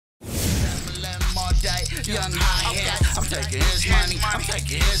day, young hi-hat. I'm taking his money, I'm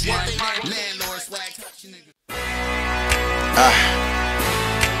taking his money. Landlord swag, touch you niggas.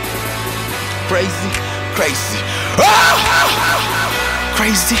 Crazy, crazy.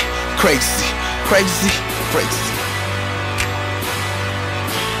 Crazy, crazy, crazy, crazy.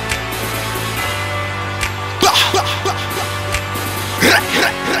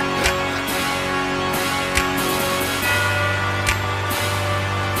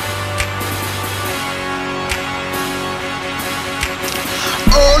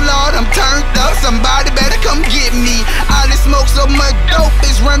 Oh Lord, I'm turned up, somebody better come get me. I done smoke so much dope,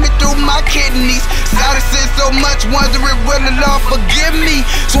 it's running through my kidneys. Silencing so much, wondering will the Lord forgive me?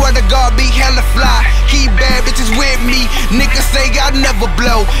 Swear to God, be hella fly, keep bad bitches with me. Niggas say I never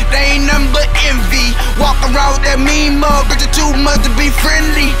blow, they ain't nothing but envy. Walk around with that mean mug, bitch, it too much to be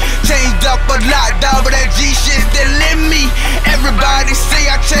friendly. Changed up a lot, dog, but that G shit still in me. Everybody say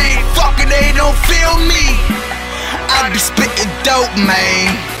I changed, fuck it, they don't feel me. I be spitting dope,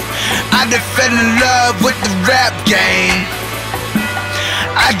 man. I done fell in love with the rap game.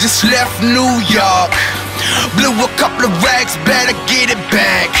 I just left New York, blew a couple of racks, better get it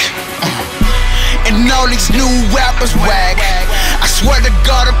back. And all these new rappers whack. I swear to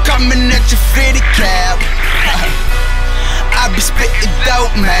God, I'm coming at your fitted cap. I be spitting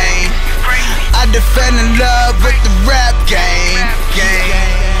dope, man. I done fell in love with the rap game.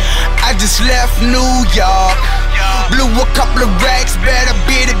 I just left New York, blew a couple of racks, better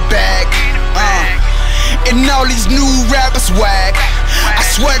beat it back. And all these new rappers whack. I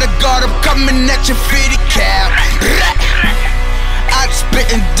swear to God, I'm coming at your fitted cap. I just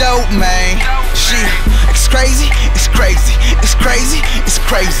spitting dope, man. Shit, it's crazy, it's crazy, it's crazy, it's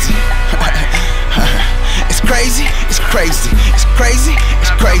crazy. It's crazy, it's crazy, it's crazy,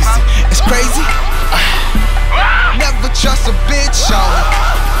 it's crazy, it's crazy. Never trust a bitch, y'all.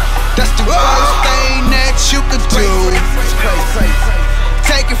 That's the worst thing that you could do.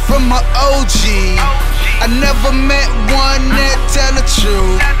 Take it from my OG. I never met one that tell the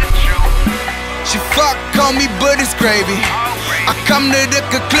truth. She fuck on me, but it's gravy. I come to the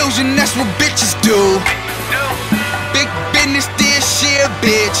conclusion that's what bitches do. Big business, this shit,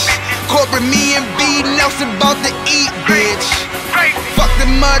 bitch. Corporate me and B Nelson about to eat, bitch. Fuck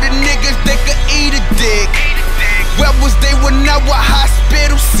them other niggas, they could eat a dick. Where was they when I was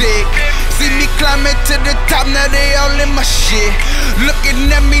hospital sick? See me climbing to the top, now they all in my shit. Looking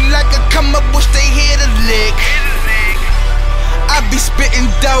at me like a come up, wish they hit a lick. I be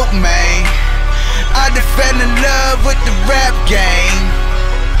spitting dope, man. I done fell in love with the rap game.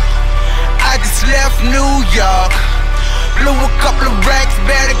 I just left New York, blew a couple of racks,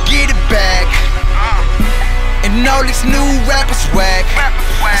 better get it back. And all these new rappers whack.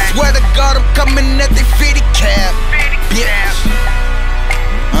 I swear to God, I'm coming at they fitted cap, bitch.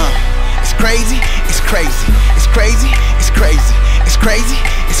 It's crazy, it's crazy, it's crazy, it's crazy, it's crazy,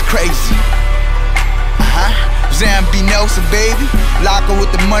 it's crazy. Zambi Nelson, baby. Locker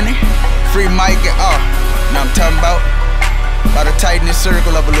with the money, free Mike and now I'm talking about to tighten this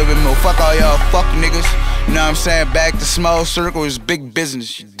circle up a little bit more. Fuck all y'all fuck niggas. You know what I'm saying? Back to small circle is big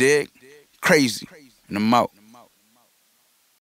business, you dig? Crazy. And I'm out.